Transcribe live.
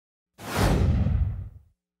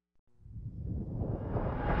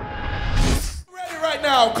right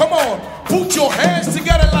now. Come on. Put your hands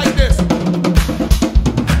together like this.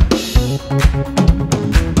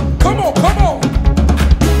 Come on, come on.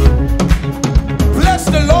 Bless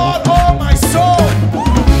the Lord, all my soul,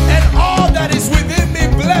 and all that is within me.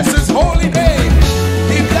 Bless his holy name.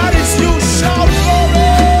 If that is you, shout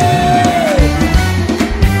glory.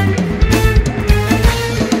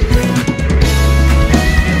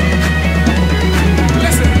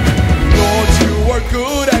 Listen, Lord, you are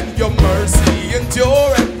good and your mercy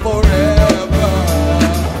endureth forever.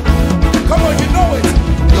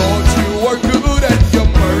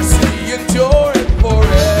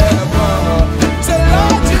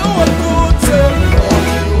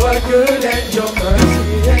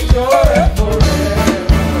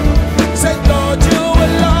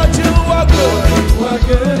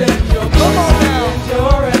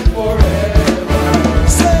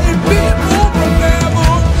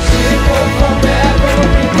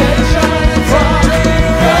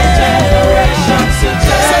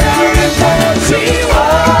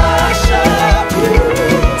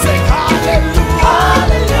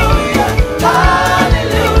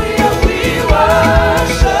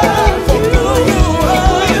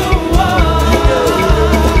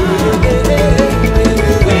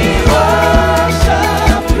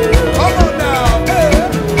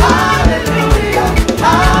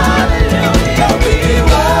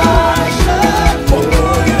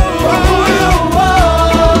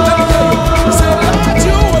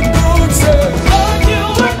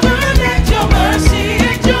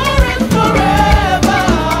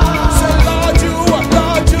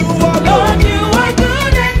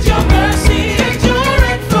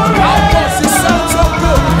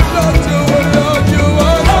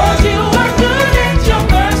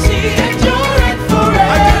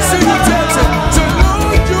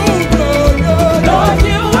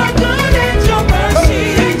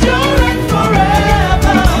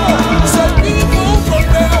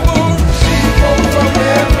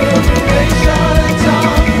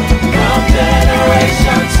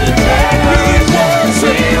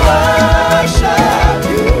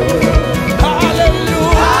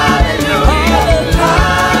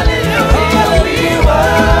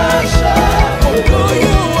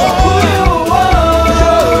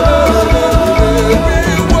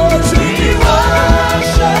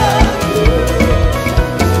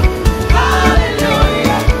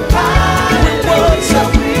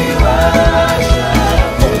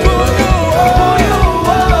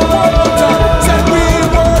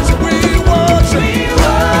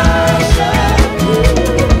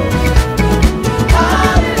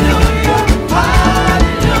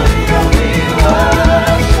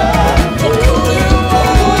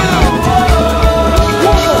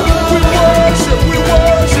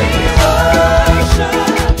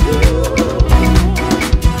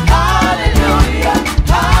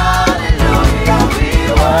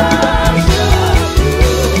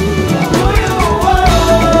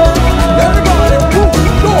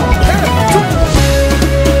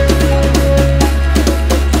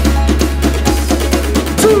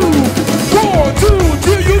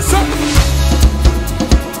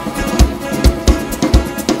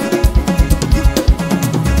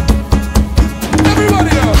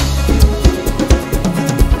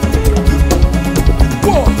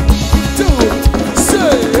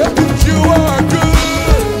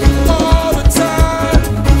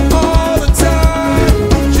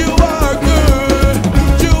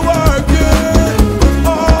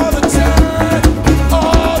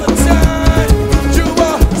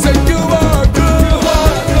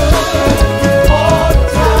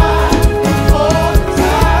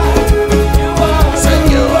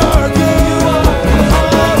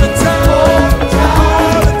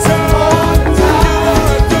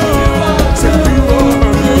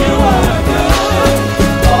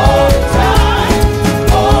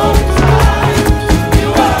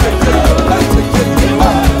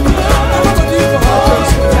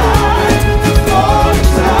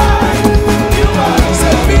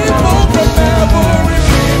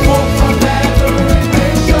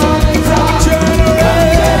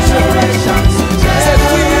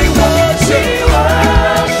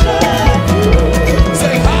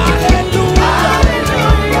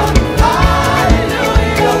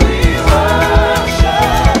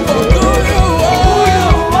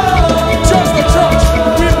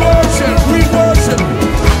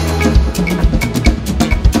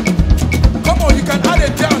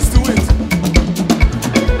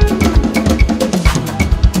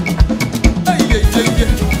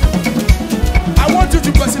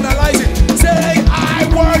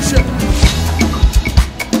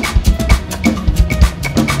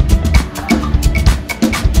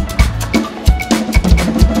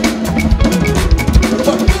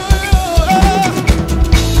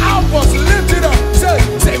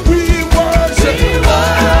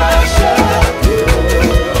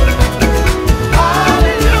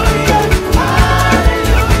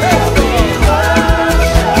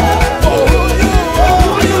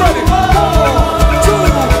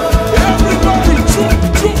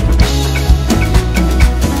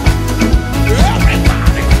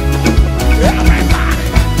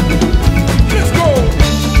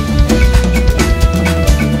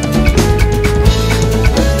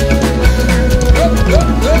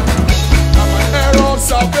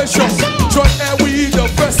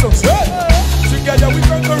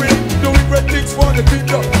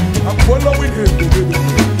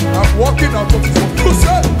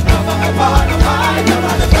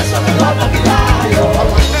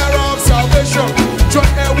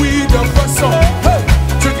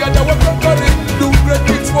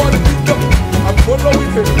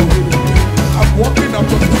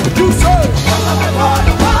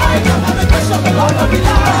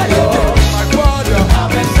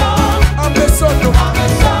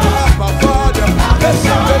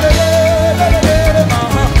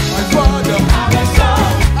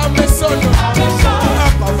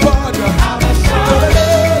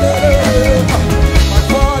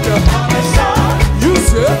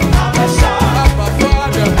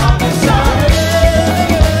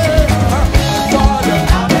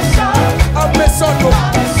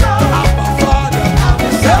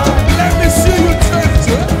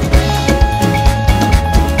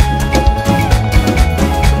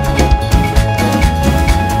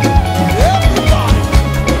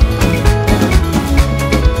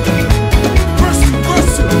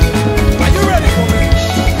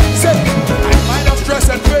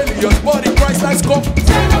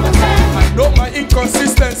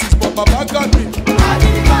 inconsistencies, but Baba got me.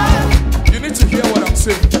 You need to hear what I'm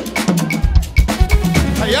saying.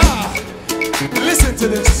 Yeah. Listen to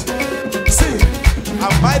this. See, I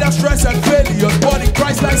might have stress and failures, but in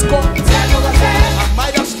Christ I come. I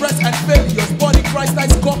might have stress and failures, but in Christ I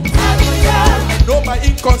come. I know my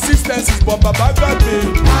inconsistencies, but Baba got me.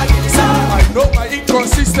 I know my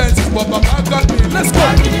inconsistencies, but Baba got me. Let's go.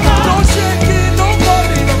 No shaking, no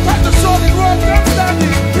falling, no fight the solid rock, I'm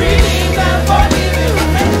standing. Breathing and forgiving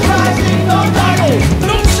and rising, no dying.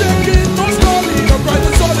 No shaking, no stalling, no fight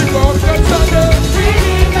the solid rock, I'm standing.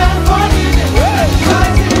 Breathing and forgiving and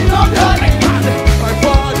rising, no dying. My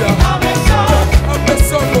Father, I'm a son, I'm the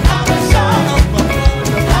Son of I'm a son, I'm my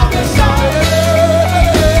Father. I'm a son,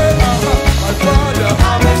 My Father,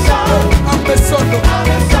 I'm a son, I'm the Son of I'm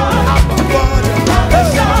a son, my Father. I'm a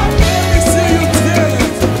son. Let me see you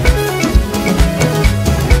dance.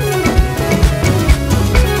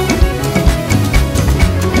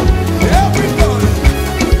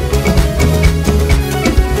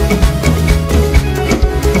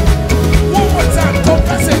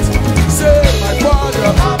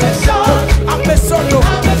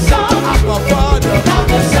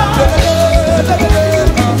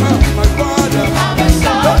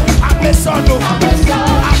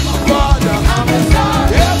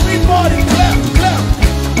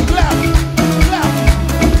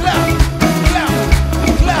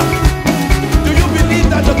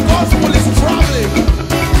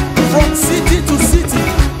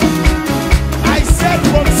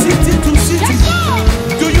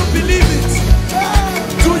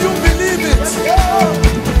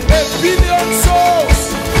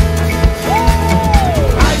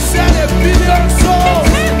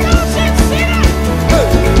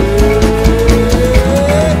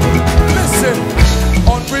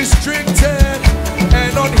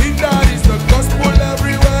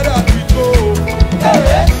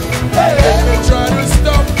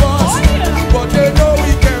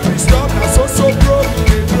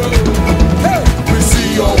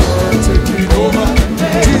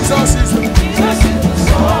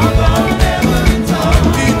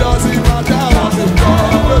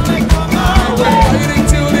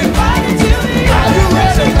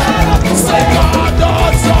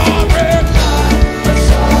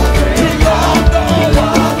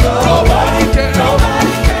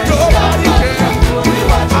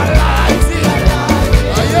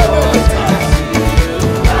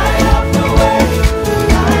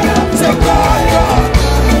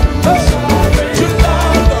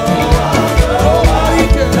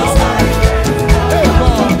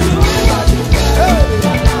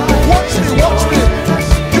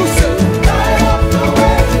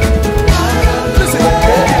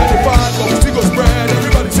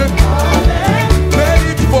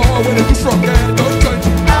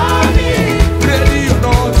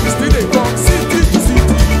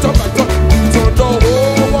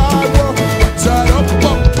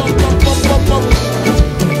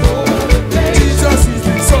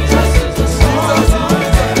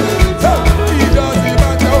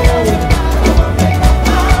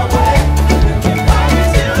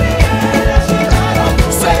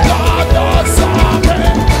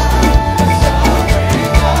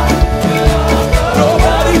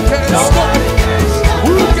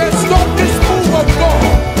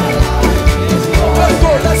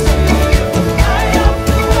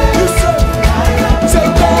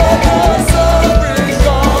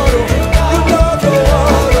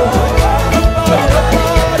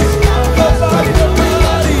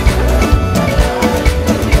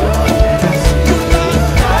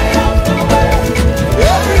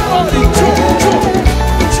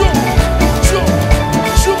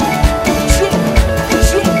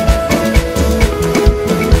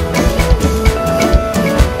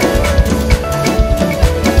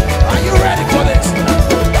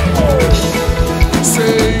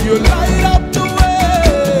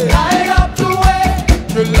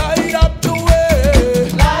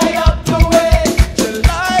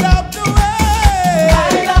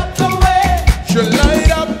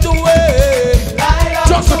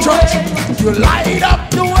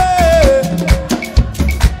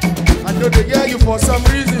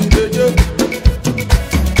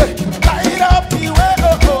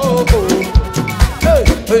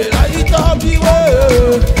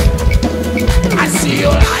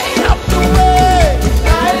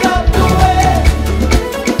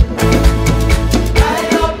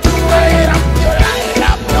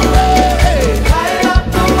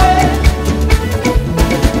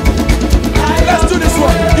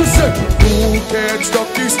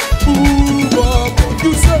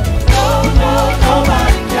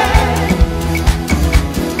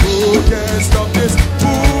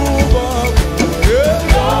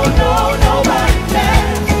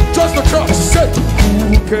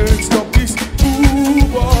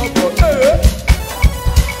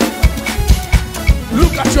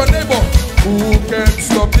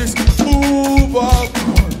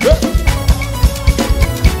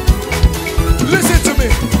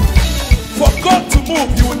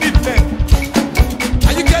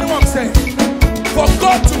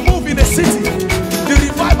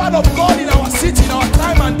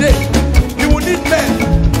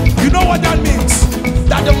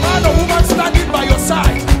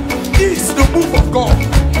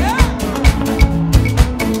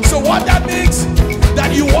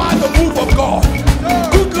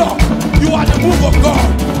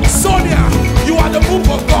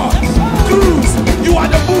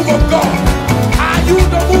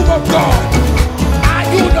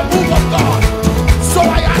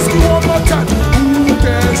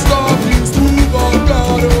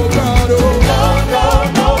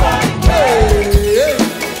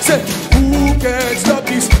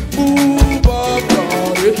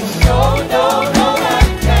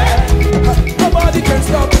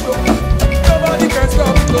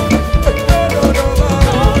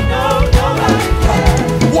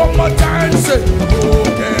 and say, who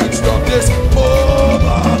can stop this?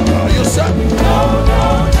 Oh, you said,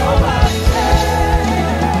 No,